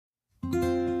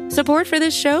Support for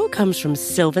this show comes from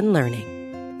Sylvan Learning.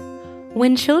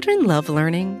 When children love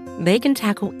learning, they can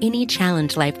tackle any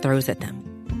challenge life throws at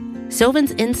them.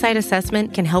 Sylvan's Insight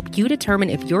Assessment can help you determine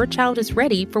if your child is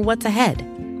ready for what's ahead.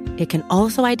 It can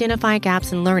also identify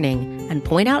gaps in learning and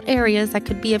point out areas that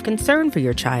could be of concern for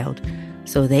your child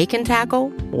so they can tackle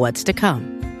what's to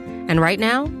come. And right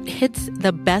now, it's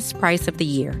the best price of the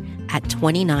year at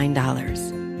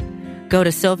 $29. Go to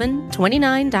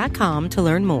sylvan29.com to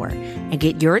learn more and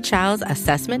get your child's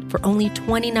assessment for only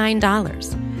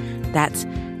 $29. That's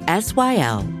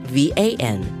SYLVAN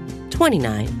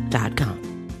 29.com.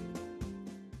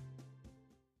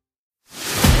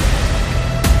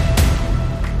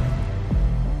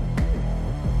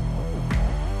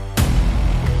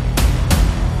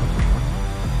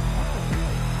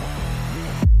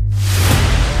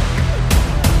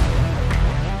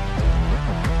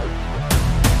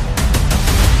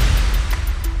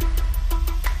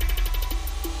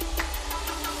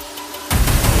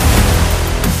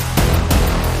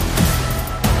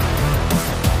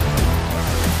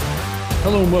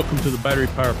 Hello and welcome to the Battery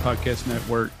Power Podcast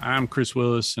Network. I'm Chris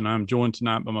Willis, and I'm joined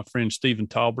tonight by my friend Stephen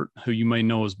Talbert, who you may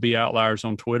know as B Outliers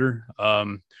on Twitter.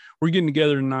 We're getting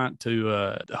together tonight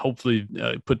to hopefully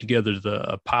put together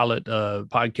a pilot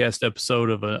podcast episode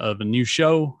of a new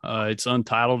show. It's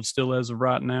untitled still as of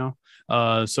right now.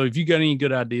 So if you got any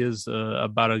good ideas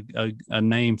about a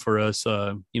name for us,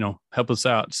 help us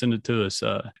out. Send it to us.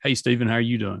 Hey, Stephen, how are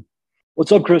you doing?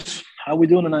 What's up, Chris? How we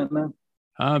doing tonight, man?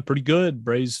 Pretty good.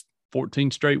 Braves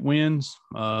 14 straight wins.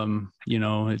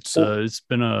 It's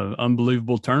been an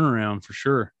unbelievable turnaround for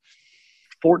sure.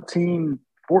 14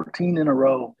 in a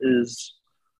row is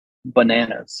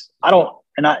bananas.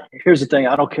 Here's the thing.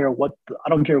 I don't care what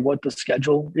the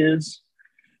schedule is.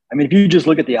 I mean, if you just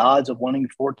look at the odds of winning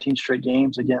 14 straight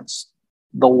games against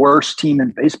the worst team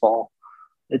in baseball,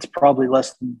 it's probably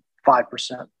less than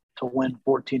 5% to win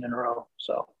 14 in a row.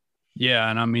 So.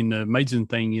 Yeah, and I mean, the amazing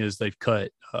thing is they've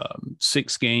cut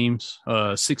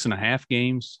 6.5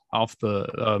 games off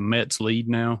the Mets lead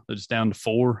now. It's down to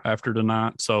 4 after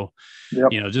tonight. So,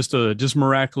 yep. Just a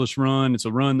miraculous run. It's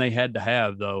a run they had to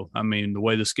have, though. I mean, the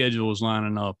way the schedule was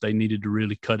lining up, they needed to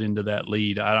really cut into that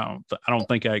lead. I don't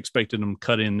think I expected them to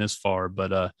cut in this far,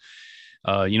 but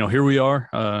here we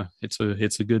are. It's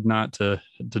a good night to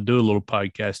do a little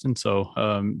podcasting, so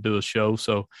do a show.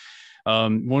 So. Why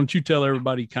don't you tell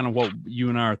everybody kind of what you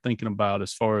and I are thinking about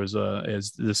as far as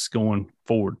this going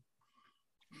forward?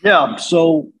 Yeah.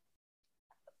 So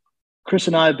Chris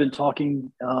and I have been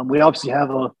talking. We obviously have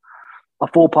a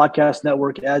full podcast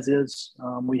network as is.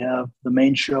 We have the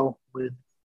main show with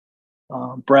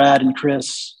Brad,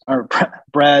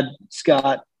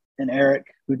 Scott, and Eric,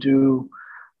 who do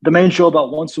the main show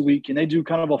about once a week, and they do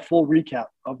kind of a full recap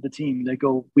of the team. They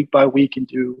go week by week and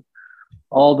do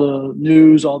all the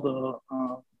news, all the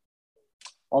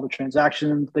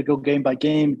transactions. They go game by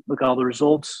game, look at all the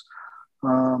results.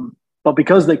 But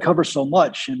because they cover so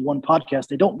much in one podcast,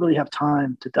 they don't really have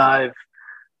time to dive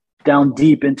down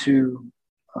deep into,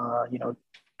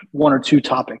 one or two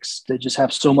topics. They just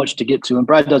have so much to get to. And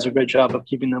Brad does a great job of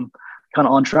keeping them kind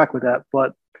of on track with that.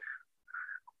 But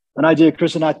an idea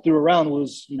Chris and I threw around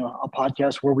was, a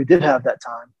podcast where we did have that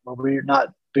time, where we're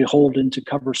not beholden to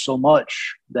cover so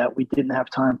much that we didn't have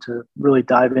time to really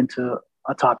dive into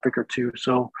a topic or two.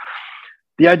 So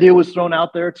the idea was thrown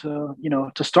out there to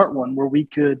start one where we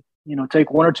could,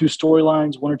 take one or two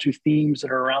storylines, one or two themes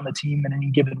that are around the team in any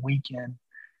given weekend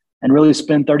and really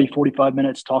spend 30, 45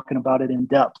 minutes talking about it in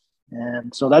depth.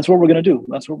 And so that's what we're going to do.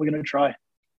 That's what we're going to try.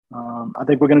 I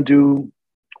think we're going to do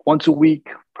once a week,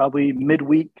 probably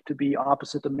midweek to be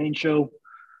opposite the main show.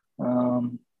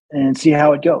 And see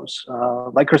how it goes.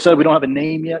 Like Chris said, we don't have a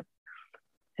name yet.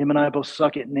 Him and I both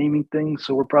suck at naming things,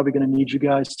 so we're probably going to need you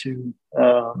guys to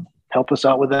help us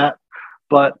out with that.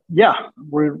 But yeah,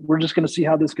 we're just going to see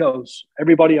how this goes.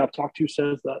 Everybody I've talked to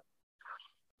says that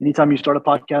anytime you start a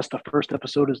podcast, the first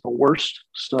episode is the worst.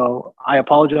 So I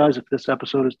apologize if this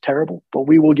episode is terrible, but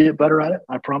we will get better at it,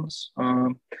 I promise.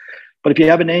 But if you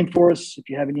have a name for us, if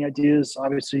you have any ideas,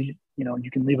 obviously, you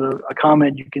can leave a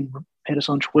comment. You can hit us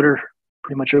on Twitter.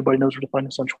 Pretty much everybody knows where to find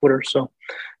us on Twitter. So,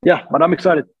 yeah, but I'm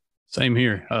excited. Same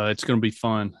here. It's going to be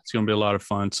fun. It's going to be a lot of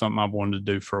fun, something I've wanted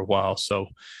to do for a while. So,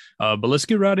 but let's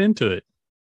get right into it.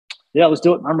 Yeah, let's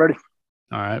do it. I'm ready.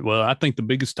 All right. Well, I think the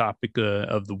biggest topic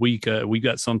of the week, we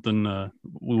got something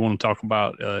we want to talk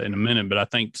about in a minute, but I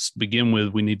think to begin with,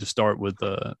 we need to start with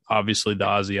obviously the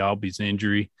Ozzie Albies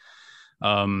injury.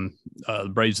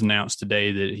 The Braves announced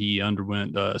today that he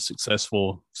underwent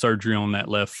successful surgery on that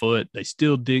left foot. They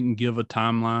still didn't give a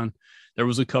timeline. there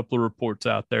was a couple of reports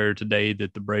out there today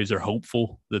that the Braves are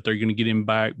hopeful that they're going to get him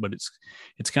back, but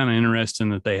it's kind of interesting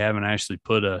that they haven't actually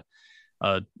put a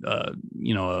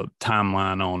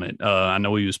timeline on it. I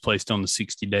know he was placed on the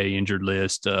 60-day injured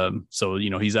list. So,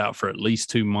 he's out for at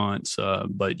least 2 months.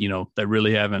 But, they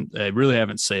really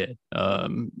haven't said,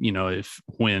 if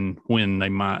when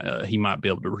he might be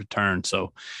able to return.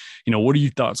 So, what are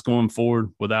your thoughts going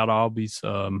forward without Albies?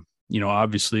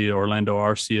 Obviously Orlando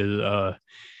Arcia,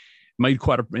 made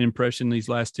quite an impression these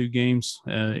last 2 games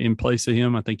in place of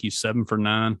him. I think he's 7 for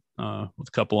 9 with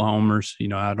a couple of homers.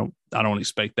 I don't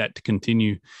expect that to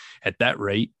continue at that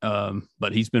rate,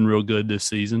 but he's been real good this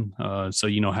season.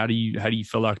 So how do you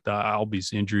feel like the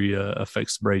Albies injury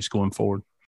affects the Braves going forward?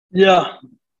 Yeah,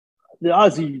 the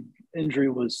Ozzie injury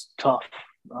was tough.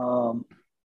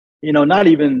 Not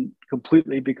even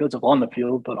completely because of on the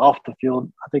field, but off the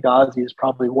field. I think Ozzie is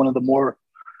probably one of the more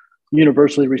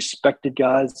universally respected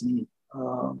guys in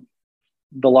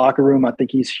the locker room. I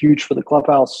think he's huge for the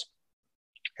clubhouse.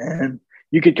 And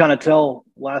you could kind of tell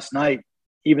last night,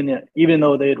 even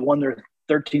though they had won their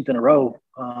 13th in a row,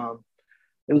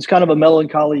 it was kind of a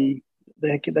melancholy.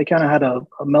 They kind of had a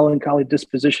melancholy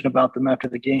disposition about them after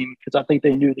the game, because I think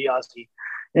they knew the Ozzie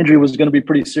injury was going to be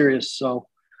pretty serious. So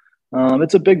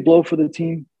it's a big blow for the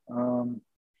team.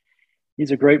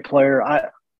 He's a great player.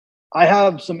 I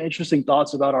have some interesting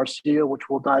thoughts about Arcia, which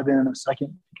we'll dive in a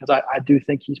second, because I do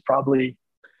think he's probably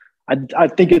I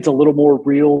think it's a little more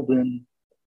real than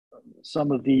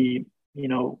some of the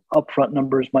upfront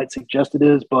numbers might suggest it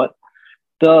is. But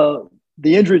the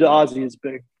injury to Ozzie is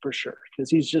big for sure, because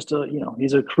he's just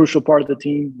he's a crucial part of the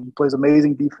team. He plays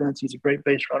amazing defense. He's a great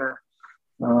base runner.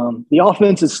 The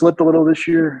offense has slipped a little this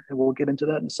year, and we'll get into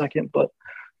that in a second. But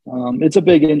it's a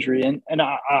big injury, and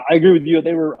I agree with you.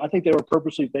 I think they were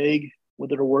purposely vague with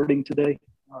their wording today.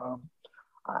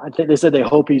 I think they said they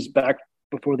hope he's back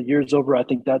before the year's over. I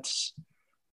think that's,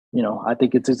 I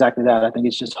think it's exactly that. I think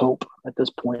it's just hope at this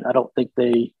point. I don't think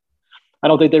they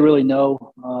really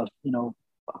know.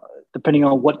 Depending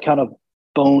on what kind of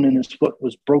bone in his foot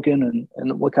was broken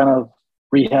and what kind of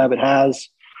rehab it has.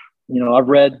 I've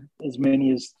read as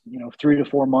many as 3 to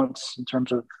 4 months in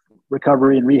terms of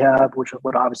recovery and rehab, which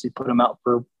would obviously put him out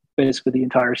for basically the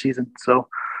entire season. So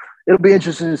it'll be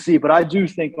interesting to see. But I do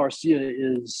think Arcia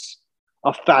is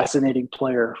a fascinating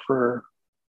player for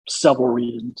several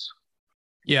reasons.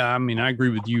 Yeah, I mean, I agree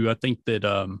with you. I think that,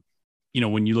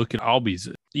 when you look at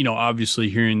Albies, obviously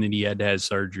hearing that he had to have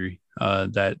surgery,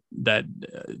 that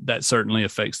certainly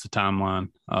affects the timeline.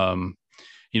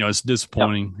 It's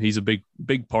disappointing. Yep. He's a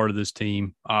big part of this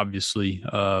team, obviously,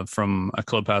 from a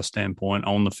clubhouse standpoint,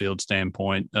 on the field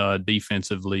standpoint,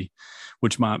 defensively,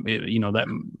 which might be, that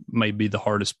may be the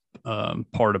hardest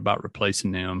part about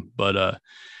replacing him. But,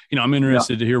 I'm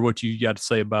interested to hear what you got to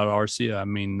say about Arcia. I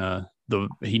mean,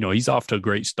 he's off to a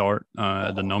great start.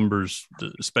 The numbers,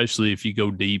 especially if you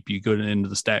go deep, you go into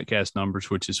the StatCast numbers,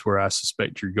 which is where I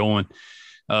suspect you're going.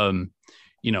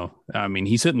 I mean,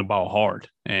 he's hitting the ball hard,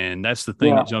 and that's the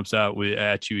thing that jumps out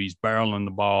at you. He's barreling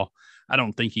the ball. I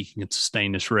don't think he can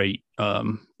sustain this rate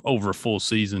over a full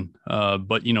season.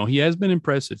 But, he has been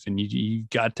impressive, and you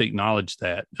got to acknowledge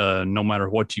that no matter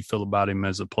what you feel about him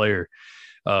as a player.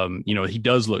 He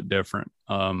does look different.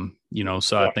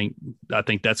 So I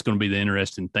think that's going to be the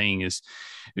interesting thing is,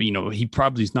 he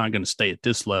probably is not going to stay at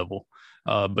this level,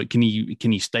 but can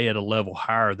he stay at a level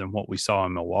higher than what we saw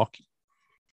in Milwaukee?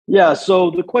 Yeah.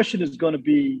 So the question is going to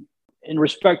be, in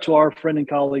respect to our friend and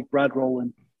colleague, Brad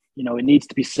Rowland, it needs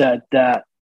to be said that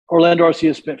Orlando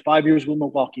Arcia spent 5 years with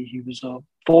Milwaukee. He was a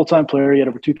full-time player. He had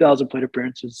over 2,000 plate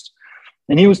appearances,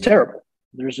 and he was terrible.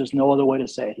 There's just no other way to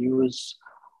say it. He was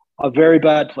a very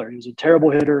bad player. He was a terrible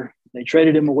hitter. They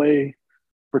traded him away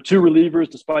for 2 relievers,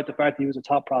 despite the fact that he was a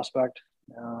top prospect,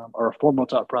 or a former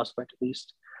top prospect at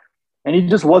least. And he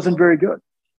just wasn't very good.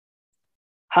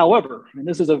 However, and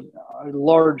this is a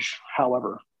large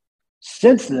however,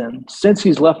 since then, since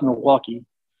he's left Milwaukee,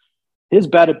 his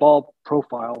batted ball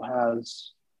profile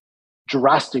has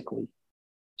drastically,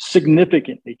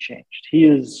 significantly changed. He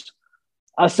is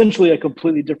essentially a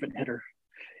completely different hitter.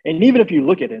 And even if you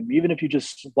look at him, even if you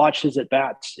just watch his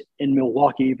at-bats in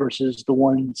Milwaukee versus the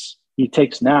ones he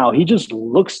takes now, he just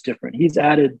looks different. He's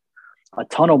added a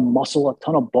ton of muscle, a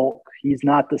ton of bulk. He's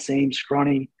not the same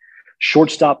scrawny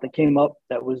shortstop that came up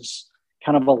that was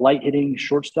kind of a light-hitting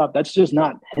shortstop. That's just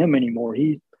not him anymore.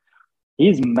 He's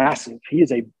massive. He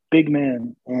is a big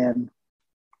man. And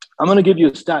I'm going to give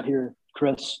you a stat here,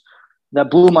 Chris,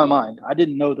 that blew my mind. I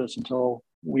didn't know this until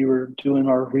we were doing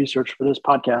our research for this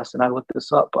podcast, and I looked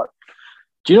this up. But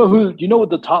do you know what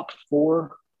the top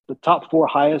four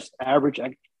highest average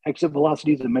exit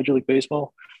velocities in Major League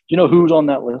Baseball? Do you know who's on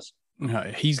that list?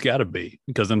 He's got to be,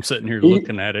 because I'm sitting here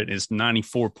looking at it. It's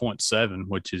 94.7,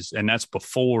 which is, and that's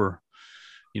before,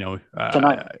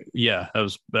 tonight.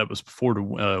 That was before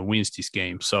the Wednesday's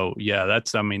game. So yeah,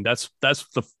 that's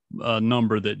the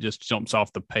number that just jumps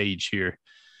off the page here.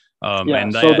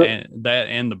 And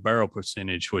the barrel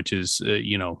percentage, which is,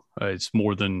 it's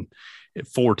more than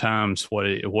 4 times what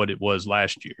it was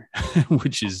last year,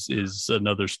 which is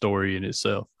another story in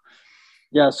itself.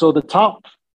 Yeah. So the top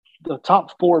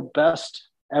 4 best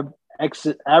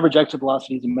average exit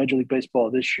velocities in Major League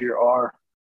Baseball this year are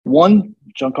 1,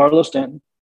 Giancarlo Stanton,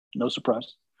 no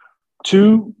surprise.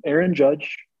 2, Aaron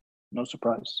Judge, no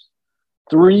surprise.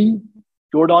 3,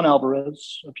 Yordan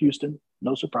Alvarez of Houston,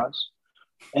 no surprise.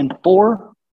 And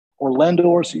 4, Orlando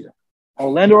Arcia.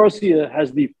 Orlando Arcia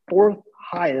has the 4th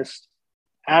highest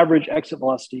average exit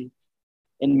velocity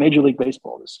in Major League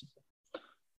Baseball this season.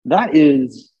 That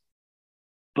is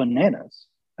bananas.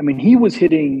 I mean, he was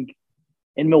hitting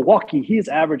in Milwaukee, his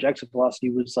average exit velocity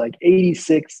was like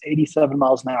 86, 87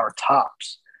 miles an hour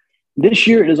tops. This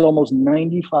year, it is almost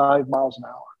 95 miles an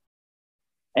hour.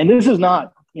 And this is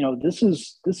not, this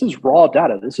is raw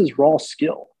data. This is raw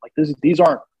skill. Like these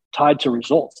aren't tied to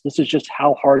results. This is just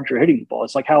how hard you're hitting the ball.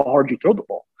 It's like how hard you throw the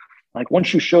ball. Like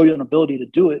once you show you an ability to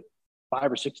do it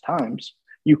 5 or 6 times,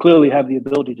 you clearly have the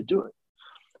ability to do it.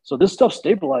 So this stuff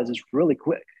stabilizes really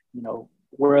quick,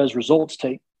 whereas results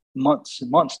take months and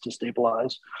months to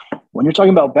stabilize. When you're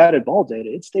talking about batted ball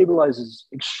data, it stabilizes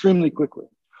extremely quickly.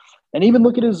 And even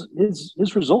look at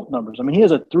his result numbers. I mean, he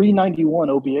has a 391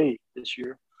 OBA this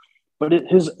year, but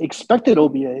his expected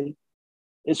OBA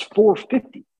is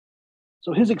 450.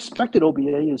 So his expected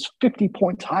OBA is 50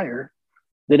 points higher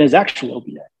than his actual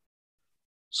OBA.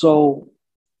 So,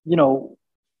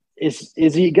 is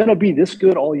he going to be this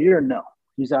good all year? No.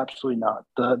 He's absolutely not.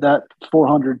 That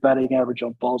 400 batting average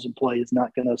on balls in play is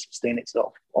not going to sustain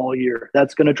itself all year.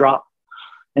 That's going to drop,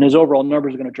 and his overall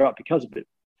numbers are going to drop because of it.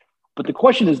 But the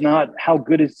question is not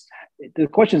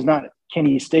can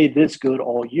he stay this good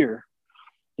all year?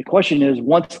 The question is,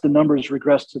 once the numbers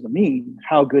regress to the mean,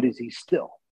 how good is he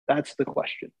still? That's the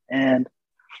question. And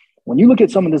when you look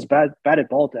at some of this batted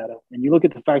ball data, and you look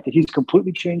at the fact that he's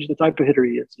completely changed the type of hitter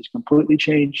he is, he's completely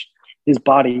changed his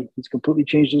body, he's completely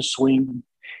changed his swing.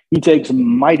 He takes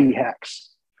mighty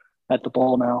hacks at the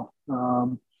ball now.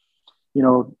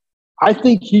 I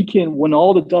think he can, when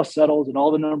all the dust settles and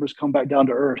all the numbers come back down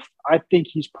to earth, I think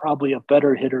he's probably a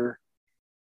better hitter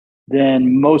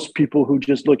than most people who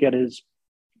just look at his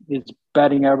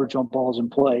batting average on balls in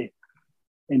play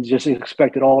and just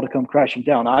expect it all to come crashing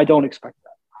down. I don't expect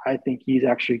that. I think he's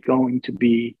actually going to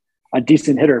be a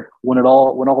decent hitter when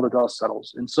all the dust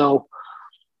settles. And so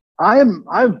I'm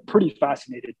pretty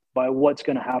fascinated by what's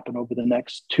going to happen over the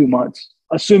next 2 months,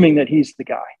 assuming that he's the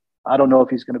guy. I don't know if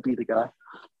he's going to be the guy,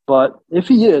 but if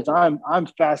he is, I'm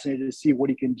fascinated to see what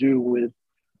he can do with,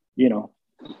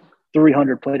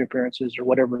 300 plate appearances or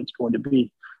whatever it's going to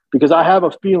be, because I have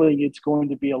a feeling it's going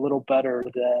to be a little better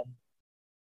than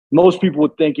most people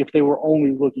would think if they were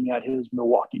only looking at his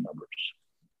Milwaukee numbers.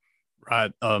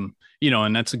 Right. And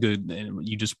that's and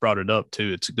you just brought it up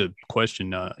too. It's a good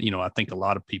question. I think a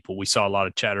lot of people, we saw a lot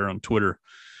of chatter on Twitter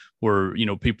where,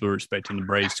 people are expecting the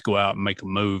Braves to go out and make a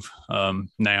move.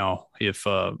 Now, if,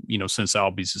 since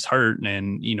Albies is hurt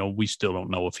and, we still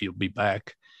don't know if he'll be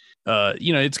back.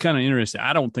 It's kind of interesting.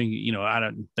 I don't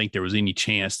think there was any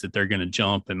chance that they're going to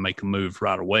jump and make a move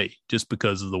right away just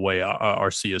because of the way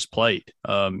Arcia's played.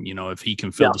 If he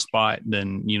can fill the spot,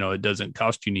 then, it doesn't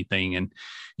cost you anything. And,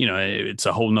 it's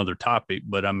a whole nother topic,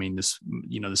 but I mean, this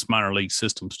minor league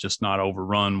system's just not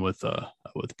overrun with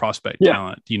prospect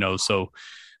talent, so,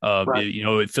 right.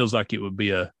 It feels like it would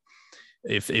be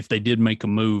if they did make a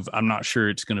move, I'm not sure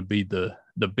it's going to be the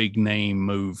big name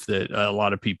move that a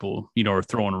lot of people, are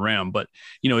throwing around, but,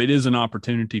 it is an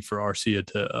opportunity for Arcia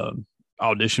to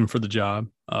audition for the job.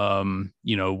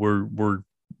 We're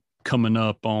coming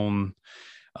up on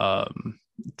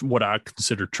what I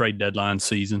consider trade deadline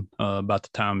season. About the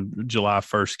time July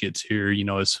 1st gets here,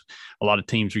 it's a lot of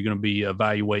teams are going to be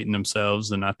evaluating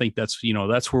themselves. And I think that's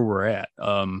where we're at.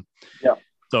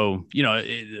 So,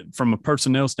 from a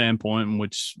personnel standpoint,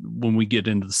 which when we get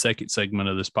into the second segment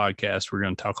of this podcast, we're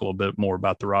going to talk a little bit more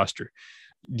about the roster.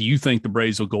 Do you think the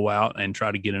Braves will go out and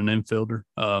try to get an infielder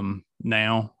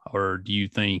now? Or do you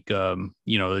think,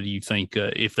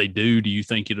 if they do you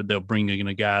think they'll bring in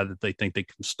a guy that they think they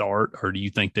can start? Or do you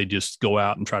think they just go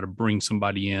out and try to bring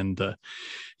somebody in to,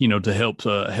 to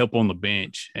help on the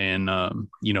bench and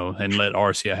let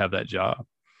Arcia have that job?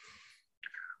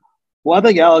 Well, I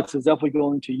think Alex is definitely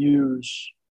going to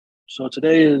use – so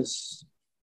today is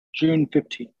June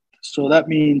 15th. So that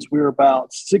means we're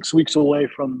about 6 weeks away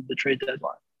from the trade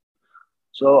deadline.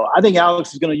 So I think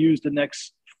Alex is going to use the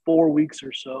next 4 weeks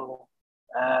or so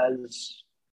as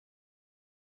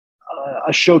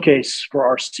a showcase for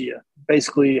Arcia.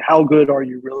 Basically, how good are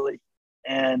you really?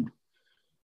 And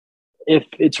if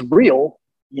it's real,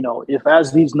 if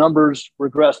as these numbers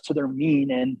regress to their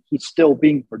mean and he's still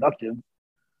being productive,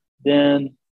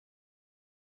 then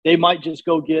they might just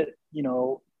go get,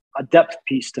 a depth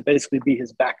piece to basically be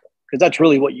his backup. Because that's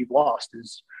really what you've lost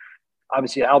is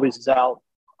obviously Albies is out,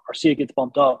 Arcia gets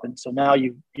bumped up. And so now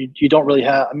you don't really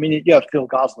have, you have Phil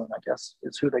Gosselin, I guess,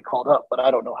 is who they called up, but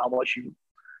I don't know how much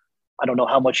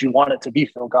you want it to be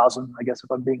Phil Gosselin, I guess,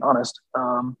 if I'm being honest.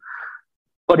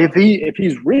 But if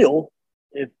he's real,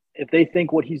 if they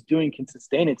think what he's doing can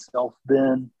sustain itself,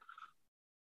 then,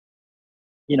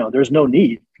 there's no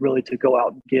need really to go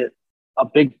out and get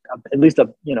at least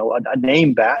a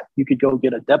name bat. You could go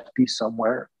get a depth piece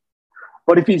somewhere.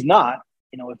 But if he's not,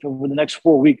 if over the next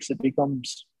 4 weeks it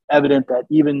becomes evident that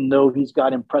even though he's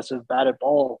got impressive batted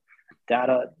ball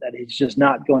data, that he's just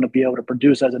not going to be able to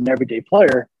produce as an everyday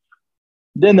player,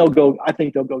 then I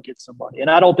think they'll go get somebody. And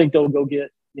I don't think they'll go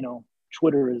get,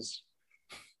 Twitter is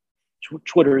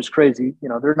crazy.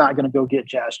 They're not going to go get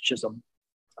Jazz Chisholm.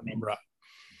 Right.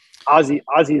 Ozzie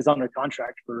is under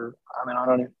contract for, I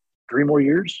don't know, 3 more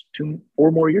years,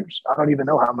 4 more years. I don't even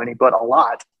know how many, but a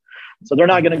lot. So they're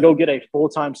not going to go get a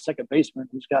full-time second baseman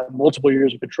who's got multiple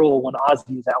years of control when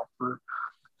Ozzie is out for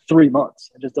 3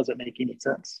 months. It just doesn't make any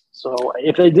sense. So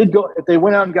if they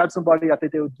went out and got somebody, I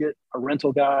think they would get a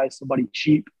rental guy, somebody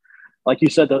cheap. Like you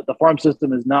said, the farm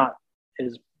system is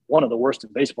one of the worst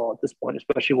in baseball at this point,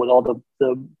 especially with all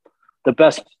the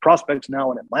best prospects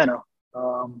now in Atlanta.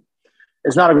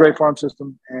 It's not a great farm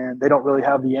system, and they don't really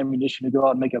have the ammunition to go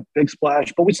out and make a big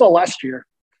splash. But we saw last year,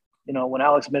 when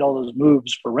Alex made all those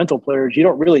moves for rental players, you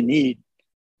don't really need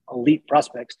elite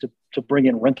prospects to bring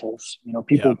in rentals.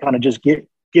 People kind of just give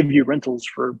you rentals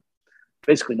for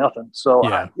basically nothing. So,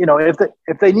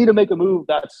 if they need to make a move,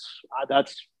 that's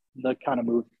the kind of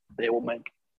move they will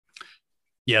make.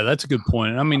 Yeah, that's a good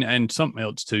point. And something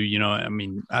else too,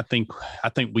 I think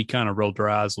we kind of rolled our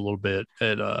eyes a little bit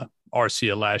at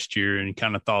Arcia last year and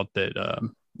kind of thought that,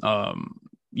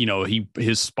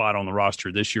 his spot on the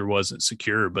roster this year wasn't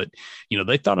secure, but,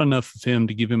 they thought enough of him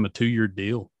to give him a 2-year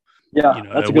deal. Yeah,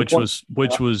 that's a good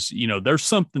which was, there's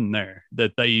something there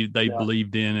that they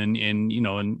believed in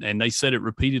and they said it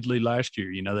repeatedly last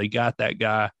year. They got that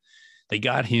guy, they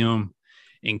got him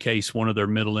in case one of their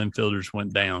middle infielders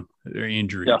went down, their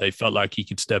injury. Yeah. They felt like he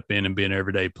could step in and be an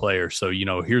everyday player. So,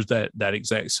 here's that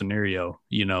exact scenario,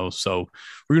 so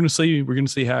we're going to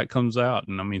see how it comes out.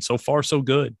 And so far so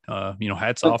good.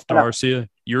 Hats off to Arcia.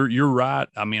 You're right.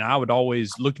 I would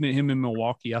always, looking at him in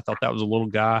Milwaukee, I thought that was a little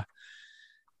guy.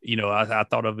 I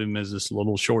thought of him as this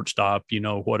little shortstop,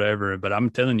 whatever. But I'm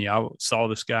telling you, I saw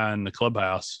this guy in the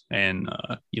clubhouse, and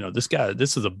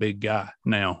this is a big guy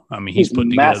now. He's put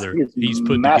together. He's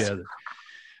put together.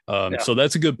 So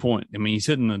that's a good point. He's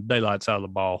hitting the daylights out of the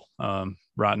ball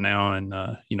right now, and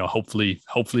hopefully,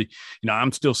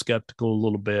 I'm still skeptical a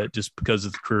little bit just because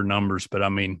of the career numbers. But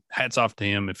hats off to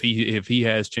him. If he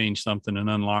has changed something and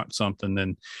unlocked something,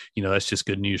 then that's just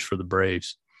good news for the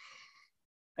Braves.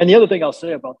 And the other thing I'll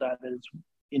say about that is,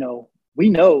 we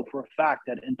know for a fact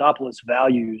that Anthopoulos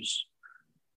values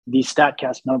these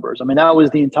StatCast numbers. That was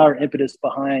the entire impetus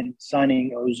behind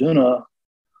signing Ozuna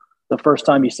the first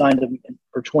time he signed him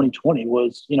for 2020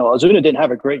 was, Ozuna didn't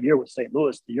have a great year with St.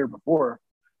 Louis the year before.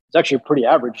 It's actually a pretty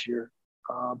average year,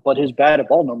 but his batted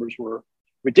ball numbers were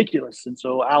ridiculous. And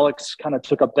so Alex kind of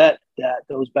took a bet that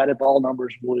those batted ball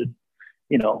numbers would,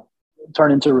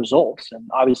 turn into results. And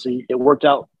obviously it worked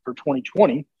out for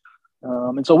 2020.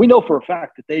 And so we know for a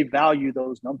fact that they value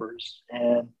those numbers.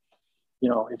 And,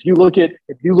 if you look at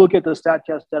the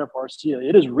StatCast data for Arcia,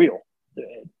 it is real.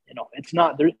 It's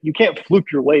not there. You can't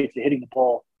fluke your way to hitting the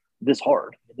ball this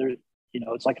hard.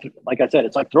 It's like I said,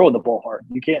 it's like throwing the ball hard.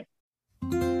 You can't.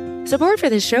 Support for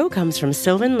this show comes from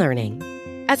Sylvan Learning.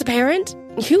 As a parent,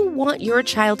 you want your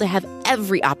child to have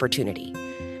every opportunity,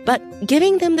 but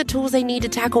giving them the tools they need to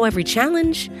tackle every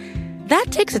challenge,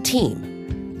 that takes a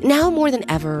team. Now more than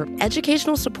ever,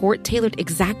 educational support tailored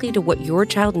exactly to what your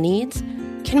child needs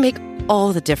can make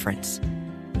all the difference.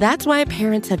 That's why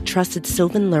parents have trusted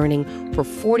Sylvan Learning for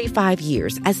 45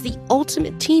 years as the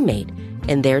ultimate teammate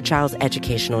in their child's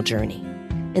educational journey,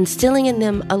 instilling in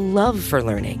them a love for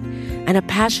learning and a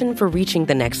passion for reaching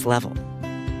the next level.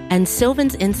 And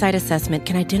Sylvan's Insight Assessment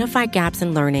can identify gaps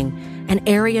in learning and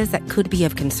areas that could be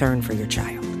of concern for your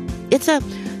child. It's a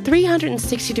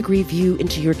 360-degree view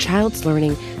into your child's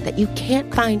learning that you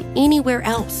can't find anywhere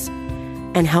else,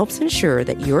 and helps ensure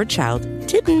that your child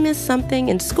didn't miss something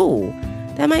in school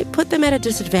that might put them at a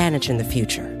disadvantage in the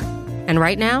future. And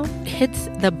right now, it's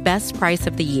the best price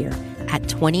of the year at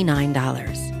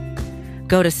 $29.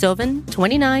 Go to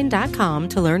sylvan29.com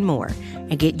to learn more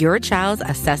and get your child's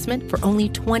assessment for only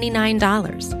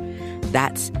 $29.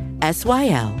 That's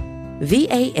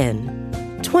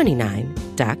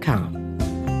SYLVAN29.com.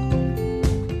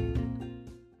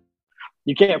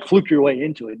 You can't fluke your way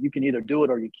into it. You can either do it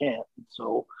or you can't.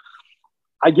 So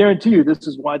I guarantee you this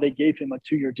is why they gave him a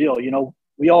 2-year deal. You know,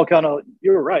 we all kind of,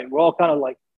 you're right. We're all kind of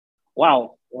like,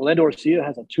 wow, Orlando Arcia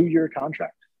has a 2-year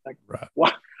contract. Like, right.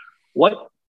 What?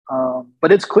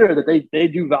 But it's clear that they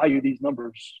do value these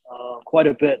numbers quite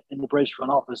a bit in the Braves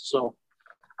front office. So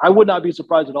I would not be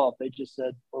surprised at all if they just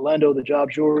said, Orlando, the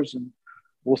job's yours, and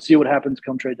we'll see what happens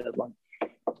come trade deadline.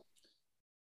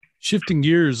 Shifting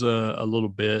gears a little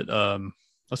bit,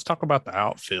 let's talk about the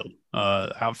outfield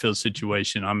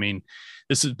situation. I mean,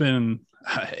 this has been,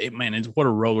 it's what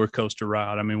a roller coaster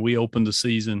ride. I mean, we opened the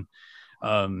season.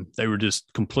 They were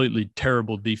just completely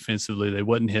terrible defensively. They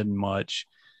wasn't hitting much.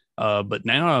 But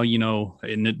now, you know,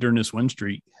 during this win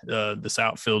streak, this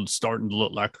outfield is starting to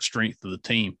look like a strength of the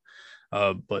team.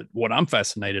 But what I'm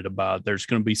fascinated about, there's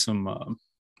going to be some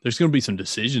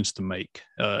decisions to make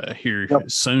here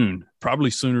soon,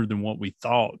 probably sooner than what we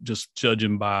thought, just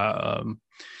judging by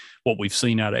what we've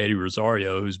seen out of Eddie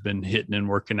Rosario, who's been hitting and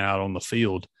working out on the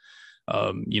field.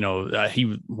 When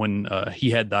he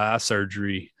had the eye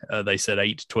surgery, they said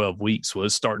 8 to 12 weeks. Well,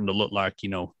 it's starting to look like, you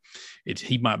know,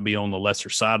 he might be on the lesser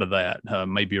side of that,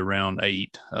 maybe around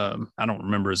 8. I don't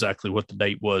remember exactly what the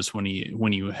date was when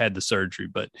he had the surgery,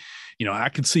 but, you know, I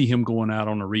could see him going out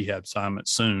on a rehab assignment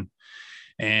soon.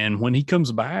 And when he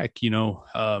comes back, you know,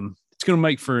 it's going to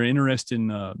make for an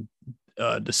interesting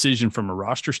decision from a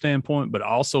roster standpoint, but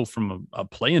also from a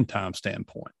playing time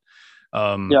standpoint.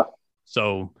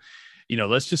 So, you know,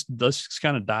 let's just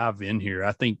kind of dive in here.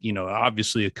 I think, you know,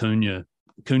 obviously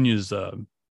Acuna's,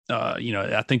 you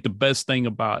know, I think the best thing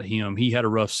about him, he had a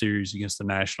rough series against the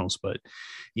Nationals, but,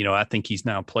 you know, I think he's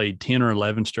now played 10 or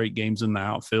 11 straight games in the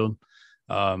outfield.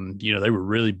 You know, they were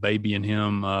really babying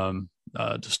him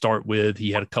to start with.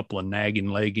 He had a couple of nagging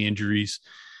leg injuries.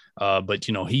 But,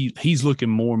 you know, he's looking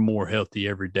more and more healthy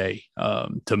every day,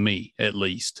 to me, at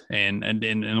least. And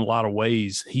in a lot of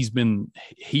ways, he's been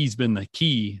the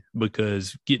key,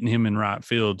 because getting him in right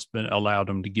field's allowed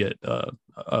him to get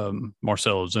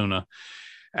Marcell Ozuna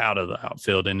out of the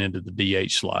outfield and into the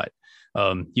DH slot.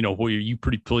 You know, were you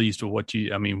pretty pleased with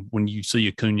when you see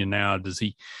Acuna now,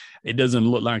 it doesn't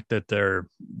look like that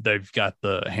they've got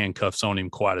the handcuffs on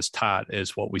him quite as tight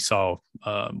as what we saw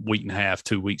week and a half,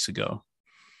 2 weeks ago.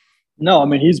 No, I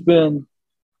mean, he's been,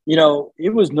 you know,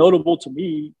 it was notable to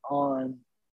me on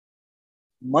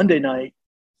Monday night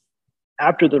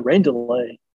after the rain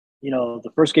delay. You know, the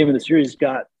first game of the series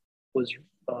had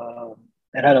a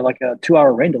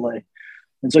 2-hour rain delay.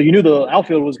 And so you knew the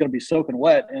outfield was going to be soaking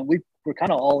wet, and we were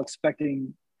kind of all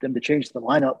expecting them to change the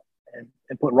lineup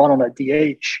and put Ronald at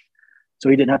DH so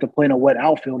he didn't have to play in a wet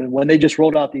outfield. And when they just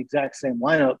rolled out the exact same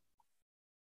lineup,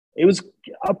 it was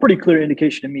a pretty clear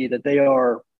indication to me that they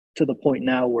are to the point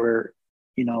now where,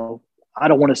 you know, I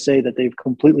don't want to say that they've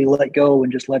completely let go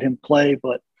and just let him play,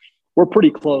 but we're pretty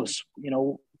close. You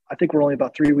know, I think we're only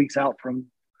about 3 weeks out from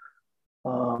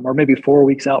or maybe 4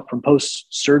 weeks out from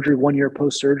post-surgery, 1 year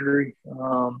post-surgery.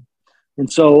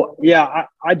 And so, yeah,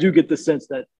 I do get the sense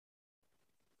that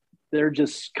they're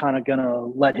just kind of going to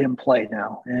let him play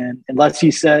now. And unless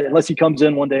he comes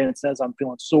in one day and says, I'm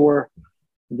feeling sore,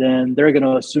 then they're going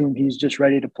to assume he's just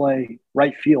ready to play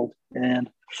right field. And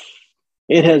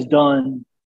it has done,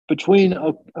 between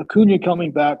Acuna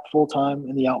coming back full-time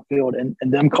in the outfield and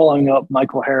them calling up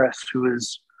Michael Harris, who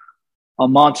is a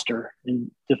monster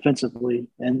defensively.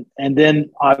 And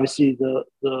then obviously the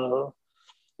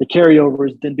carryover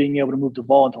is then being able to move the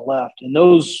ball into left. And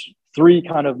those three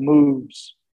kind of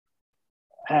moves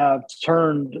have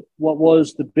turned what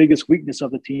was the biggest weakness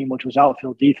of the team, which was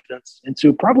outfield defense,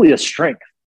 into probably a strength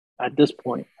at this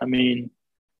point. I mean,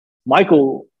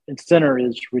 Michael in center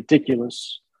is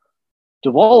ridiculous.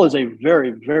 Duvall is a very,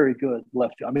 very good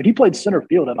left field. I mean, he played center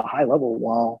field at a high level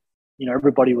while, you know,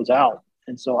 everybody was out.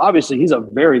 And so obviously he's a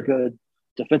very good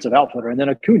defensive outfielder. And then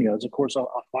Acuna is, of course, a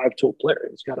 5-tool player.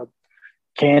 He's got a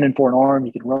cannon for an arm.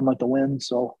 He can run like the wind.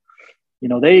 So, you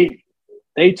know, they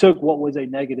took what was a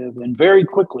negative and very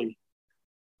quickly.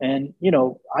 And, you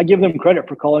know, I give them credit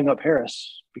for calling up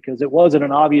Harris, because it wasn't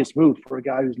an obvious move for a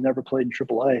guy who's never played in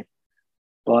AAA.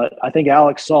 But I think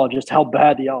Alex saw just how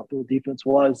bad the outfield defense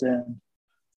was. And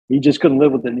he just couldn't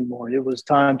live with it anymore. It was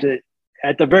time to,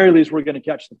 at the very least, we're going to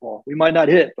catch the ball. We might not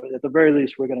hit, but at the very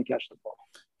least, we're going to catch the ball.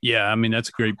 Yeah, I mean, that's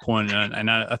a great point. And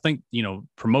I think,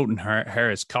 promoting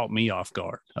Harris caught me off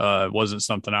guard. It wasn't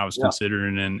something I was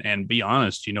considering. And be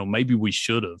honest, maybe we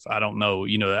should have. I don't know.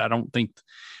 I don't think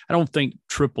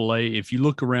AAA, if you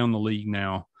look around the league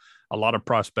now, a lot of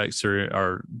prospects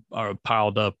are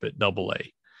piled up at AA.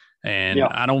 And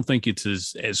I don't think it's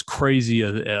as crazy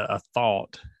a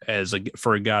thought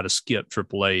for a guy to skip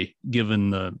AAA,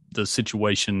 given the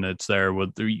situation that's there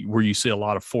where you see a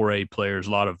lot of 4A players,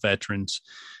 a lot of veterans.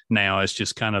 Now it's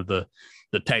just kind of the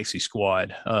taxi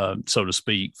squad, so to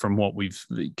speak, from what we've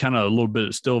kind of a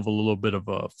little bit of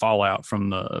a fallout from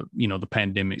the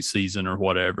pandemic season or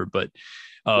whatever. But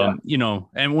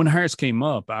and when Harris came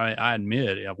up, I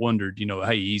admit, I wondered,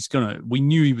 hey, we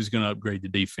knew he was going to upgrade the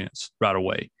defense right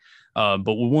away. But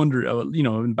we wondered, in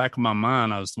the back of my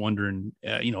mind, I was wondering,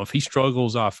 if he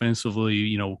struggles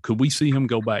offensively, could we see him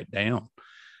go back down?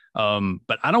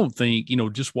 But I don't think,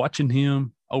 just watching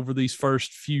him over these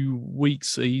first few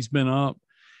weeks he's been up,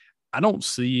 I don't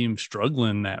see him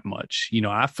struggling that much.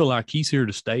 I feel like he's here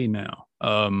to stay now,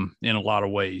 in a lot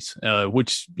of ways,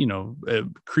 which,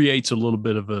 creates a little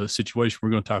bit of a situation.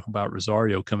 We're going to talk about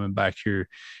Rosario coming back here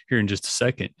in just a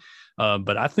second.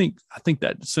 But I think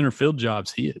that center field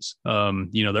job's his.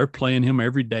 They're playing him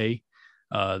every day.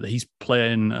 He's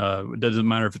playing. It doesn't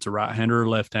matter if it's a right-hander or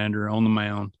left-hander on the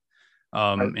mound.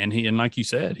 And like you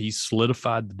said, he's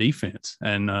solidified the defense,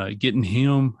 and getting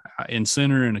him in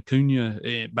center and Acuna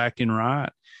back in right.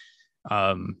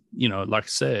 Like I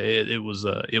said, it was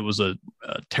a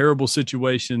terrible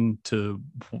situation to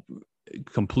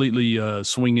completely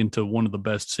swing into one of the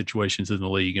best situations in the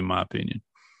league, in my opinion.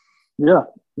 Yeah,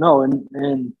 no.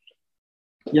 And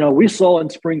we saw in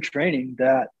spring training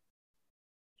that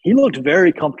he looked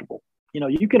very comfortable.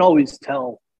 You can always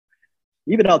tell,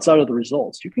 even outside of the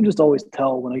results, you can just always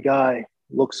tell when a guy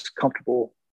looks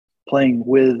comfortable playing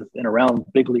with and around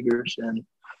big leaguers. And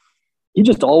he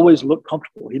just always looked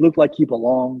comfortable. He looked like he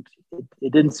belonged.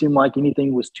 It didn't seem like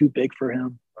anything was too big for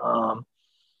him. Brian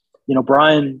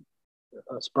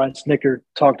Snitker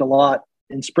talked a lot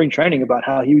in spring training about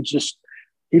how he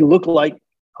looked like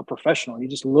a professional. He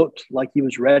just looked like he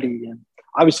was ready. And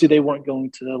obviously they weren't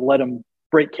going to let him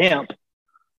break camp.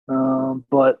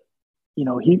 But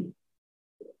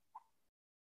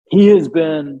he has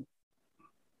been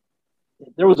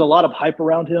 – there was a lot of hype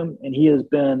around him, and he has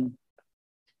been –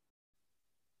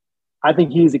 I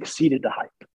think he's exceeded the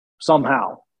hype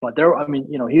somehow. But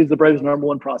he's the Braves' number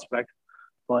one prospect.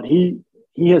 But he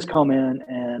has come in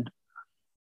and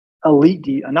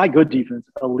not good defense,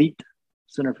 elite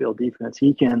center field defense.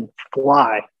 He can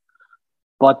fly.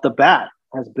 But the bat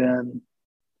has been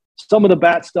 – some of the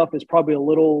bat stuff is probably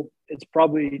it's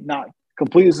probably not –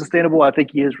 completely sustainable. I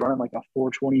think he is running like a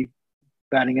 420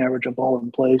 batting average, a ball in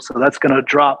play. So that's going to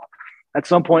drop at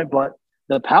some point, but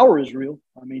the power is real.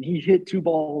 I mean, he hit 2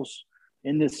 balls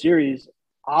in this series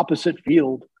opposite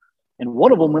field, and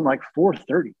one of them went like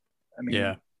 430. I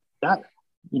mean, that,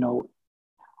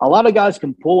 a lot of guys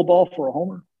can pull a ball for a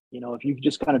homer. If you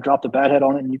just kind of drop the bat head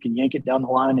on it and you can yank it down the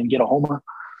line and get a homer.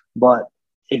 But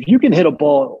if you can hit a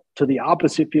ball to the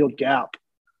opposite field gap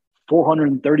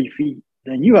 430 feet,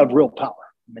 then you have real power.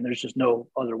 I mean, there's just no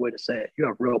other way to say it. You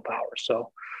have real power. So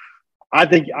I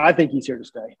think he's here to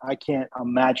stay. I can't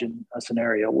imagine a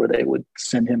scenario where they would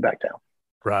send him back down.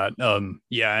 Right.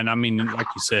 And I mean, like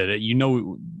you said,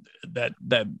 that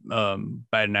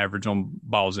batting average on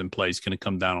balls in play is going to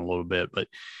come down a little bit. But,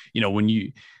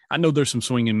 I know there's some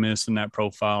swing and miss in that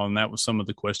profile, and that was some of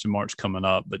the question marks coming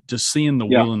up. But just seeing the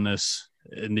willingness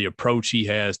and the approach he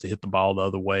has to hit the ball the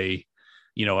other way,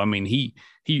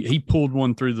 he pulled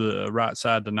one through the right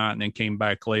side tonight and then came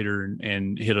back later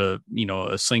and hit a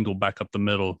single back up the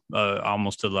middle,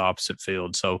 almost to the opposite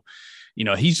field. So,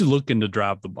 he's looking to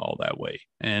drive the ball that way.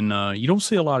 And you don't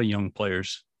see a lot of young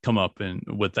players come up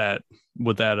with that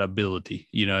ability,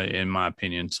 in my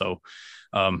opinion. So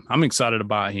I'm excited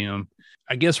about him.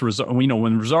 I guess,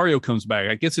 when Rosario comes back,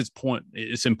 I guess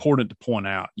it's important to point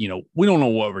out, we don't know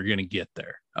what we're going to get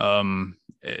there.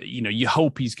 You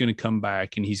hope he's going to come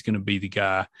back and he's going to be the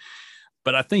guy,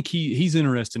 but I think he's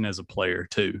interesting as a player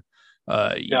too.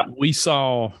 We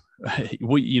saw,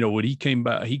 when he came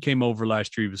back, he came over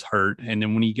last year, he was hurt. And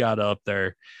then when he got up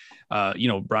there,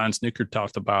 Brian Snitker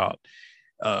talked about,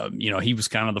 he was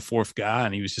kind of the fourth guy,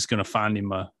 and he was just going to find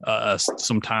him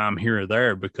some time here or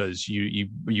there because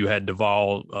you had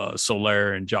Duvall,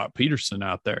 Soler, and Jock Peterson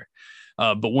out there.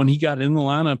 But when he got in the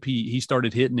lineup, he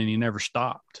started hitting and he never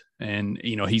stopped. And,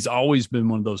 he's always been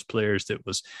one of those players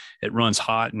it runs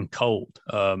hot and cold.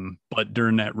 But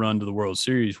during that run to the World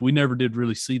Series, we never did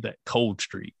really see that cold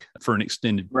streak for an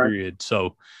extended period.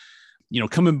 So,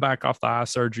 coming back off the eye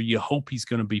surgery, you hope he's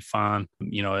going to be fine.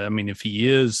 If he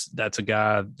is, that's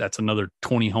another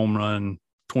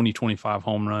 25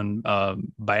 home run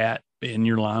bat in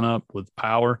your lineup with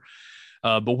power.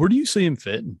 But where do you see him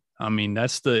fitting? I mean,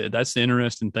 that's the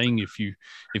interesting thing. If you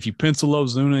pencil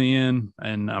Ozuna in,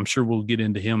 and I'm sure we'll get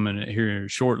into him here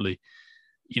shortly,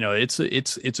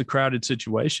 it's a crowded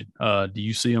situation. Do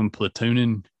you see him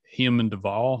platooning him and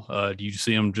Duvall? Do you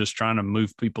see him just trying to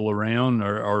move people around,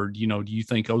 or do you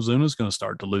think Ozuna's going to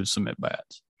start to lose some at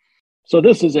bats? So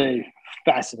this is a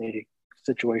fascinating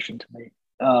situation to me.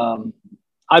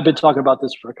 I've been talking about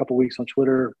this for a couple of weeks on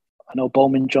Twitter. I know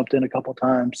Bowman jumped in a couple of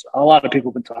times. A lot of people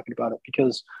have been talking about it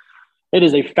because it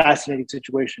is a fascinating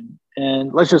situation.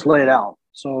 And let's just lay it out.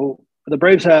 So the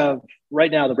Braves have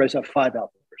 5 outfielders.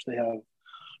 They have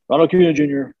Ronald Acuna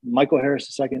Jr., Michael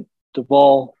Harris II,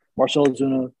 Duvall, Marcell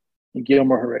Ozuna, and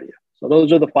Guillermo Heredia. So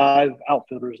those are the 5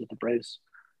 outfielders that the Braves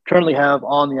currently have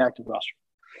on the active roster.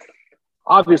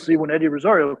 Obviously, when Eddie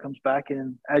Rosario comes back,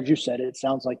 and as you said, it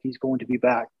sounds like he's going to be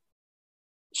back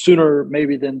sooner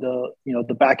maybe than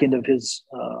the back end of his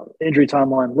injury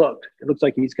timeline looked. It looks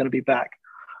like he's going to be back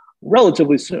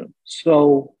relatively soon.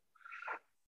 So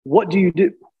what do you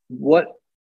do? What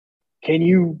can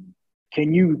you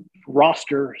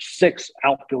roster 6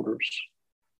 outfielders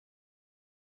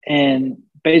and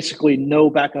basically no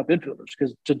backup infielders?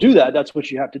 Because to do that, that's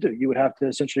what you have to do. You would have to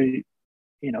essentially,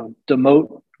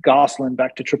 demote Gosselin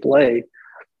back to AAA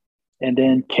and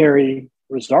then carry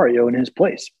Rosario in his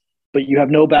place. But you have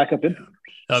no backup infielders.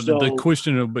 The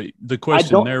question will be the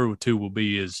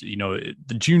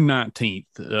June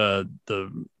 19th.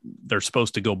 They're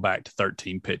supposed to go back to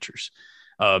 13 pitchers.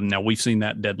 Now we've seen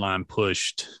that deadline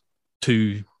pushed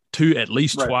to at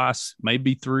least twice,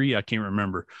 maybe 3. I can't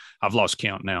remember. I've lost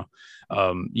count now.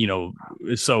 I'm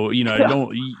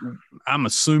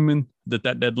assuming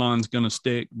that deadline's going to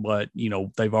stick, but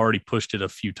they've already pushed it a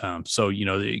few times, so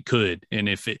it could. And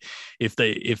if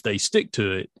they stick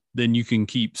to it, then you can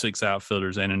keep 6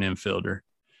 outfielders and an infielder.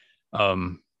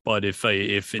 But if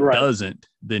it doesn't,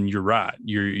 then you're right.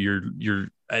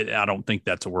 I don't think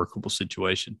that's a workable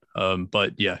situation.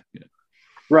 But yeah,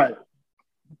 right.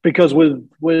 Because with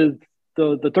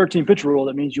the 13 pitcher rule,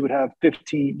 that means you would have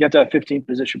 15. You have to have 15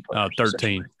 position players.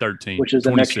 13, which is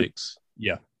 26.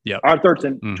 Yeah.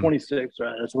 13, 26.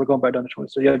 Right. So we're going back down to 20.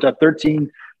 So you have to have 13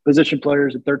 position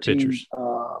players and 13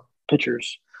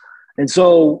 pitchers. And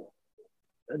so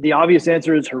the obvious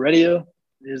answer is Heredia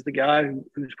is the guy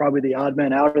who's probably the odd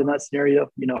man out in that scenario.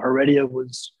 Heredia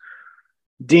was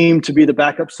deemed to be the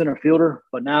backup center fielder,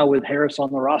 but now with Harris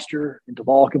on the roster and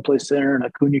Duvall can play center and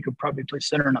Acuna could probably play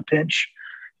center in a pinch,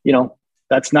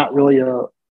 that's not really a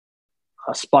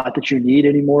spot that you need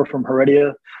anymore from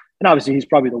Heredia. And obviously he's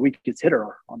probably the weakest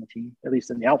hitter on the team, at least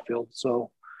in the outfield.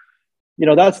 So,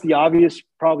 that's the obvious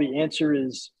probably answer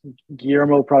is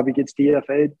Guillermo probably gets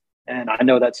DFA'd. And I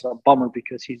know that's a bummer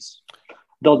because he's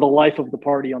the life of the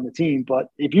party on the team. But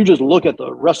if you just look at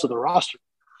the rest of the roster,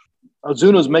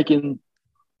 Ozuna's making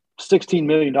 $16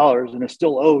 million and is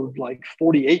still owed like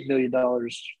 $48 million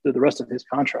through the rest of his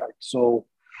contract. So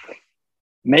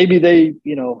maybe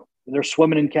they're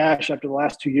swimming in cash after the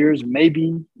last 2 years.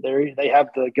 Maybe they have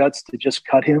the guts to just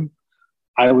cut him.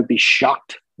 I would be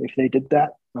shocked if they did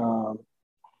that.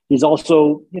 He's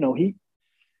also,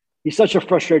 he's such a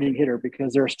frustrating hitter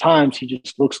because there's times he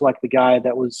just looks like the guy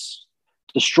that was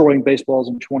destroying baseballs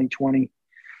in 2020.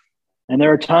 And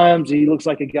there are times he looks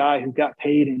like a guy who got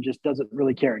paid and just doesn't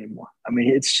really care anymore. I mean,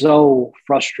 it's so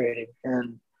frustrating.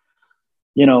 And,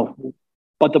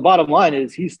 but the bottom line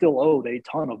is he's still owed a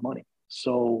ton of money.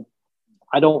 So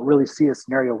I don't really see a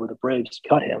scenario where the Braves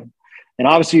cut him. And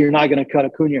obviously you're not going to cut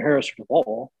Acuna, Harris, or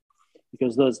Duvall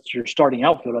because those are your starting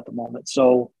outfield at the moment.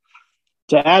 So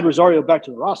to add Rosario back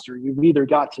to the roster, you've either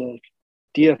got to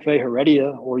DFA Heredia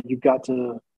or you've got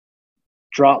to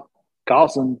drop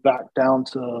Gosselin back down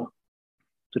to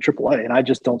AAA. And I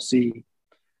just don't see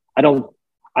 – I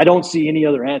don't see any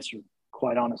other answer,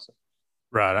 quite honestly.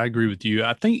 Right, I agree with you.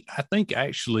 I think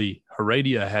actually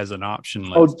Heredia has an option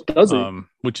left. Oh, does he?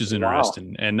 Which is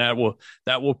interesting, and that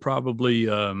will probably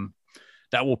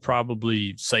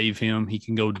save him. He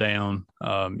can go down.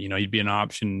 He'd be an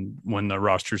option when the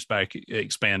rosters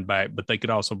expand back, but they could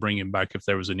also bring him back if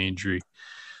there was an injury.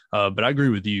 But I agree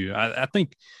with you. I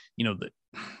think the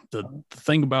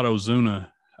thing about Ozuna.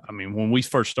 I mean, when we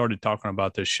first started talking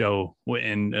about this show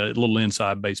and a little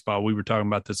inside baseball, we were talking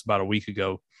about this about a week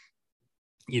ago.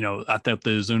 I thought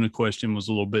the Ozuna question was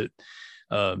a little bit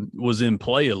was in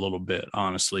play a little bit,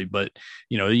 honestly. But,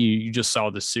 you just saw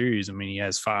the series. I mean, he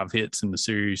has 5 hits in the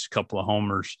series, a couple of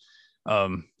homers.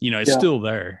 It's still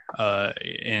there.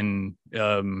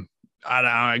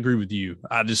 I agree with you.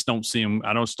 I just don't see him.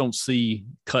 I just don't see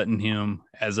cutting him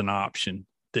as an option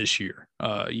this year.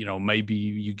 Maybe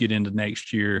you get into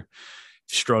next year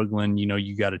struggling,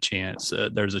 you got a chance.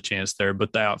 There's a chance there,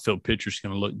 but the outfield pitcher is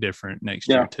going to look different next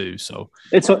year too. So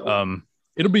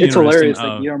it'll be hilarious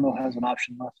that Guillermo has an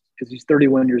option left because he's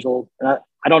 31 years old. And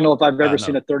I don't know if I've ever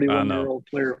seen a 31-year-old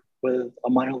player with a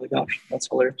minor league option. That's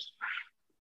hilarious.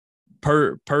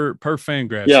 Per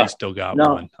Fangraphs, he's still got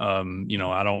one. I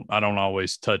don't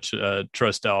always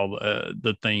trust all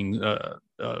the thing,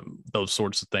 those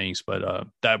sorts of things, but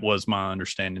that was my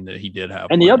understanding that he did have.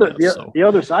 And the other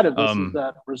side of this is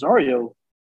that Rosario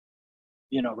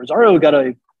got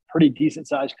a pretty decent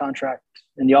sized contract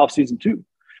in the offseason too.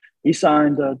 He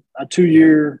signed a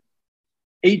 2-year,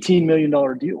 $18 million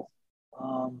deal.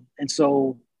 And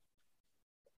so,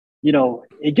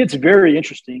 it gets very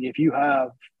interesting if you have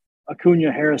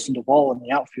Acuna, Harris, and Duvall in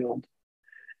the outfield.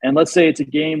 And let's say it's a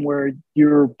game where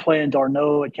you're playing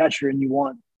d'Arnaud at catcher and you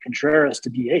want Contreras to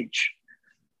DH.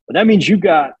 But that means you've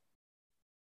got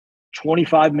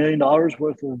 $25 million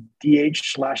worth of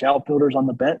DH/outfielders on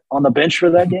the bench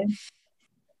for that game.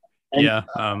 And,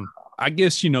 I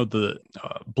guess, the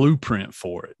blueprint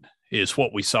for it is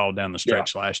what we saw down the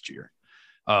stretch last year.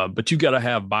 But you got to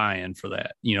have buy-in for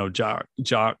that.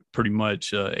 Jock pretty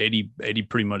much, Eddie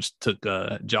pretty much took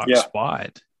Jock's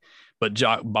spot, but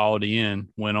Jock balled in,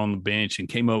 went on the bench, and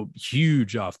came up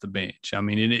huge off the bench. I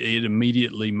mean, it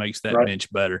immediately makes that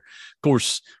bench better. Of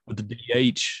course, with the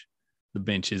DH, the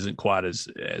bench isn't quite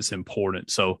as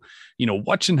important. So,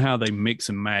 watching how they mix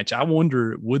and match, I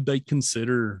wonder, would they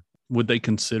consider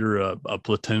a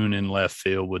platoon in left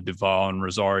field with Duvall and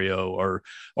Rosario,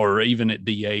 or even at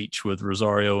DH with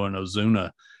Rosario and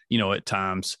Ozuna, at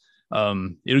times?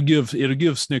 It'll give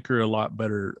Snitker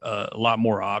a lot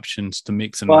more options to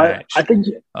mix and match. I think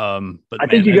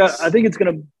it's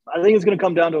gonna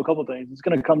come down to a couple of things. It's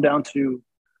gonna come down to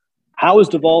how is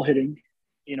Duvall hitting?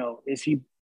 Is he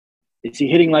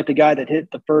hitting like the guy that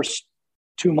hit the first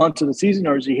 2 months of the season,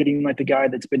 or is he hitting like the guy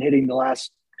that's been hitting the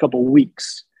last couple of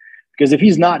weeks? Because if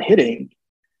he's not hitting,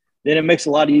 then it makes it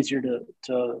a lot easier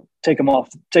to take him off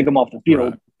the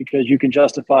field, because you can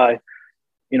justify,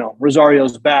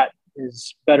 Rosario's bat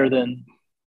is better than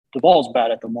Duvall's bat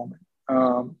at the moment.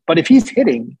 But if he's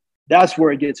hitting, that's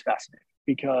where it gets fascinating,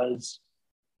 because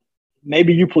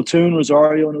maybe you platoon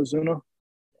Rosario and Ozuna.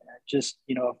 Just,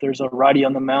 if there's a righty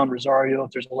on the mound, Rosario,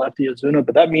 if there's a lefty, Ozuna,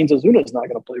 but that means Ozuna is not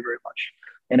going to play very much.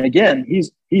 And again,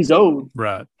 he's owed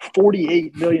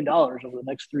 $48 million over the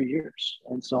next 3 years.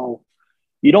 And so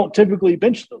you don't typically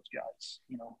bench those guys,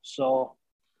 so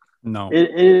no,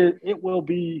 it will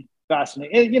be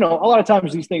fascinating. And, a lot of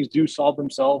times these things do solve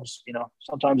themselves.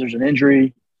 Sometimes there's an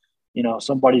injury,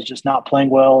 somebody's just not playing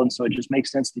well. And so it just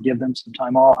makes sense to give them some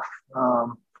time off.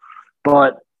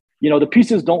 But the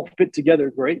pieces don't fit together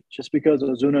great just because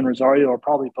Ozuna and Rosario are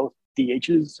probably both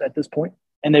DHs at this point.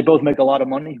 And they both make a lot of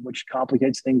money, which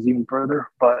complicates things even further.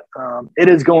 But it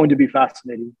is going to be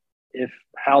fascinating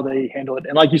how they handle it.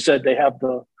 And like you said, they have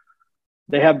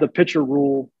the pitcher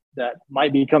rule that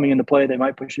might be coming into play. They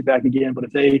might push it back again. But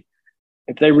if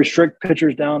they restrict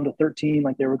pitchers down to 13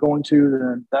 like they were going to,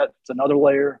 then that's another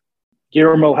layer.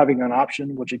 Guillermo having an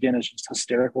option, which again is just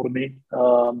hysterical to me.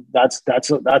 That's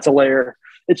a layer.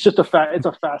 It's just it's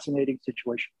a fascinating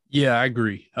situation. Yeah, I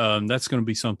agree. That's going to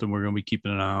be something we're going to be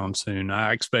keeping an eye on soon.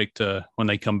 I expect when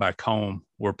they come back home,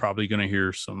 we're probably going to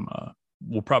hear some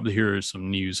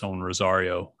news on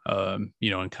Rosario, and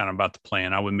kind of about the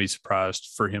plan. I wouldn't be surprised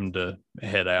for him to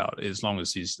head out as long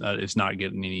as it's not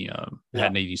getting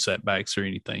any setbacks or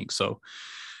anything. So,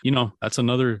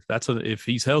 if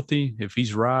he's healthy, if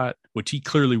he's right, which he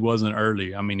clearly wasn't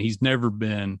early. I mean, he's never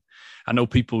been. I know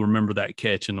people remember that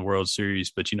catch in the World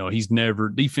Series, but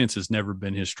defense has never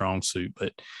been his strong suit.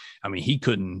 But I mean, he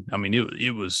couldn't. I mean,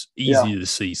 it was easy to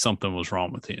see something was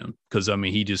wrong with him, because I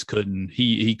mean, he just couldn't.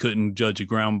 He couldn't judge a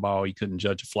ground ball. He couldn't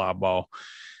judge a fly ball,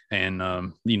 and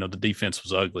the defense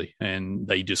was ugly, and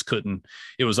they just couldn't.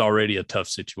 It was already a tough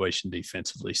situation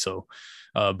defensively. So,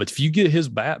 but if you get his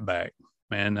bat back,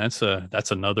 man, that's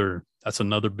another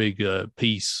big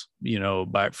piece,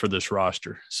 back for this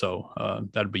roster. So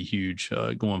that'd be huge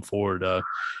going forward.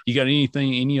 You got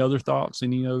any other thoughts?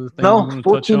 Any other things? No,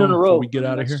 14 in a row. We get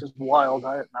out of here. It's just wild.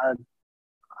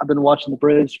 I've been watching the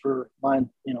Braves for my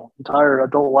entire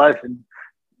adult life, and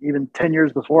even 10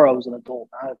 years before I was an adult.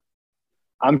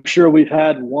 I'm sure we've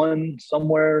had one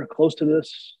somewhere close to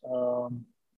this.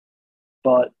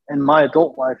 But in my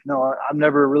adult life, no, I've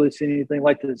never really seen anything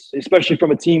like this, especially from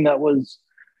a team that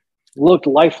looked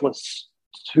lifeless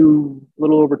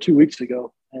little over 2 weeks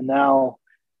ago. And now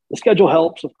the schedule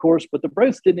helps, of course, but the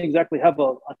Braves didn't exactly have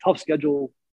a tough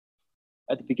schedule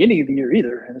at the beginning of the year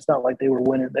either. And it's not like they were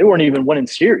winning. They weren't even winning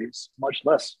series, much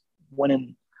less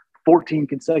winning 14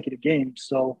 consecutive games.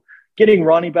 So getting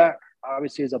Ronnie back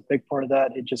obviously is a big part of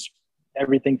that.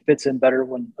 Everything fits in better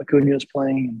when Acuna is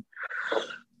playing. And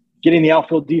getting the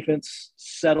outfield defense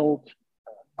settled.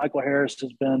 Michael Harris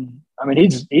has been,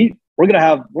 we're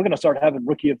going to start having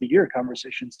rookie of the year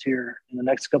conversations here in the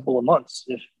next couple of months.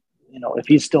 If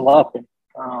he's still up,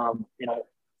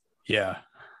 Yeah.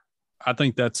 I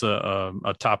think that's a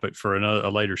topic for a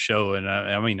later show. And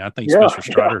I think Spencer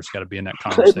Strider's got to be in that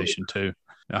conversation too.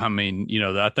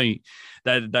 I think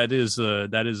that is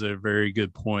a very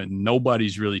good point.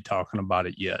 Nobody's really talking about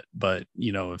it yet, but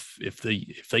if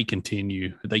they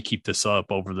continue, they keep this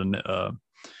up over the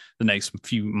next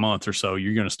few months or so,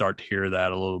 you're going to start to hear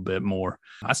that a little bit more.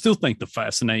 I still think the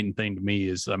fascinating thing to me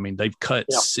is, they've cut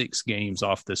 6 games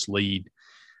off this lead,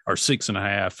 or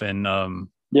 6.5,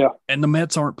 and the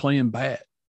Mets aren't playing bad.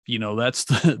 That's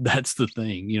the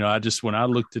thing. When I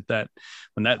looked at that,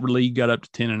 when that league got up to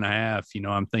 10.5,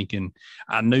 I'm thinking,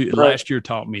 I knew last year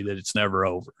taught me that it's never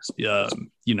over.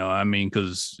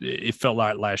 Because it felt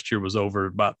like last year was over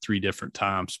about 3 different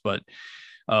times, but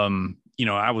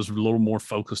I was a little more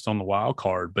focused on the wild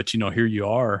card, but here you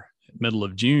are, middle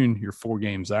of June, you're 4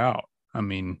 games out.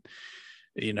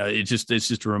 It's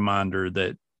just a reminder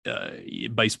that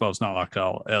baseball is not like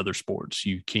all other sports.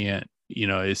 You can't,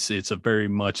 it's a very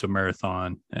much a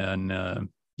marathon, and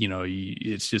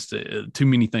it's just too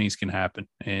many things can happen,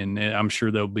 and I'm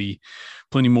sure there'll be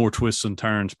plenty more twists and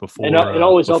turns before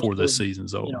this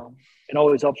season's over. It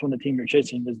always helps when the team you're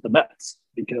chasing is the Mets,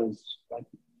 because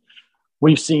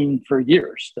we've seen for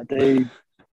years that they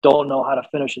don't know how to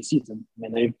finish a season.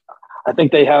 I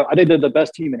think they're the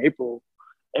best team in April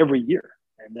every year,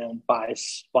 and then by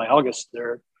August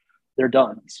they're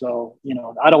done. So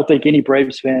I don't think any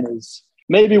Braves fan is.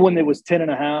 Maybe when it was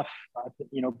 10.5,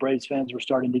 Braves fans were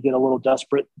starting to get a little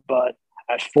desperate. But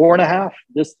at 4.5,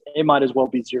 it might as well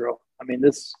be 0.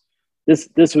 This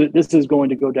is going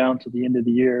to go down to the end of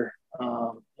the year,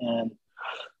 and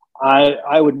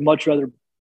I would much rather.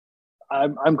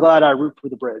 I'm glad I root for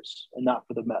the Braves and not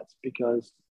for the Mets,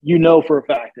 because for a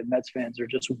fact that Mets fans are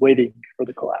just waiting for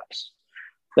the collapse.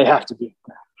 They have to be.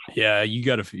 Yeah,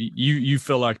 you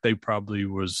feel like they probably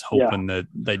was hoping that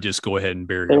they just go ahead and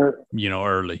bury it,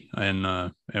 early,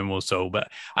 and we'll so. But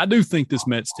I do think this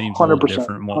Mets team's a little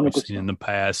different than what we've seen in the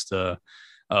past.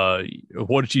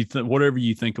 Whatever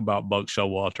you think about Buck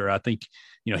Showalter, I think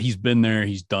he's been there,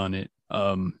 he's done it.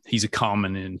 He's a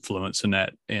common influence in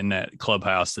that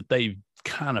clubhouse that they've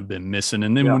kind of been missing.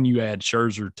 And then when you add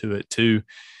Scherzer to it too,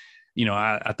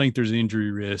 I think there's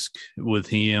injury risk with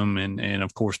him and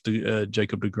of course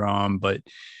Jacob deGrom, but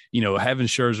having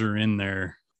Scherzer in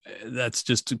there, that's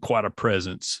just quite a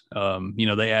presence.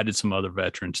 They added some other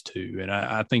veterans too, and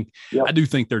I think I do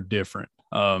think they're different.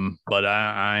 But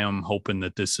I am hoping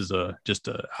that this is I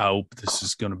hope this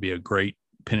is going to be a great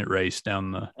pennant race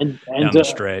down the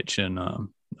stretch, and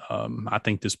I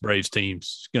think this Braves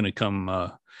team's going to come.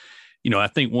 I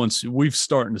think once we've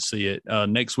starting to see it,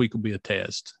 next week will be a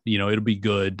test. It'll be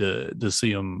good to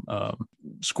see them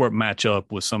match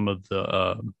up with some of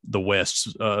the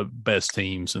West's best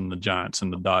teams, and the Giants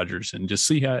and the Dodgers, and just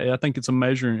see how. I think it's a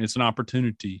measure, it's an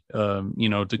opportunity,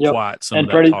 to quiet some.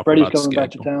 And of that talk Freddie's about coming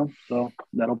back to town, so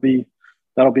that'll be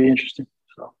interesting.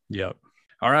 So yep.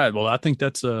 All right. Well, I think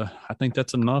that's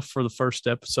enough for the first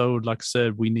episode. Like I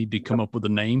said, we need to come up with a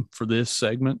name for this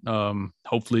segment.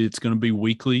 Hopefully it's going to be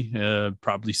weekly,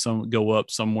 probably go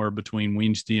up somewhere between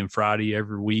Wednesday and Friday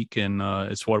every week. And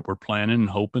it's what we're planning and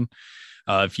hoping.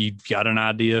 If you've got an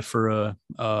idea for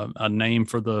a name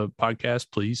for the podcast,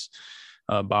 please,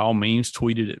 by all means,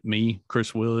 tweet it at me,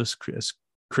 Chris Willis,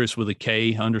 Chris with a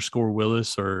K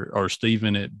 _Willis, or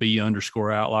Stephen at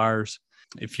B_outliers.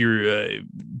 If you're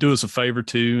do us a favor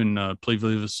too, and please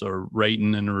leave us a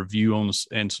rating and a review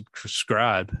and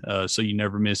subscribe, so you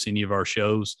never miss any of our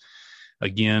shows.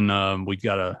 Again, we've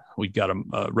got a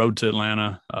Road to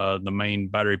Atlanta, the main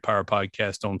Battery Power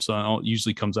podcast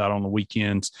usually comes out on the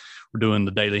weekends. We're doing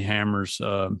the Daily Hammers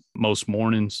most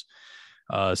mornings.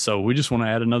 So we just want to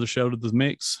add another show to the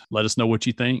mix. Let us know what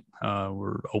you think.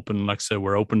 We're open, like I said,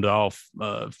 we're open to all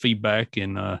feedback,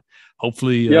 and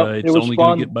hopefully it's only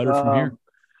going to get better from here.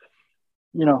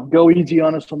 Go easy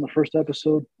on us on the first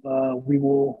episode.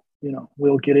 We'll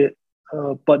get it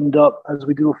buttoned up as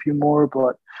we do a few more.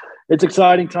 But it's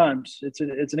exciting times. It's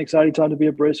an exciting time to be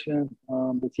a Braves fan.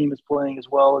 The team is playing as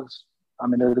well as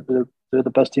they're the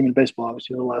best team in baseball,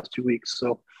 obviously, the last 2 weeks.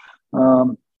 So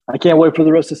I can't wait for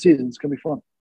the rest of the season. It's gonna be fun.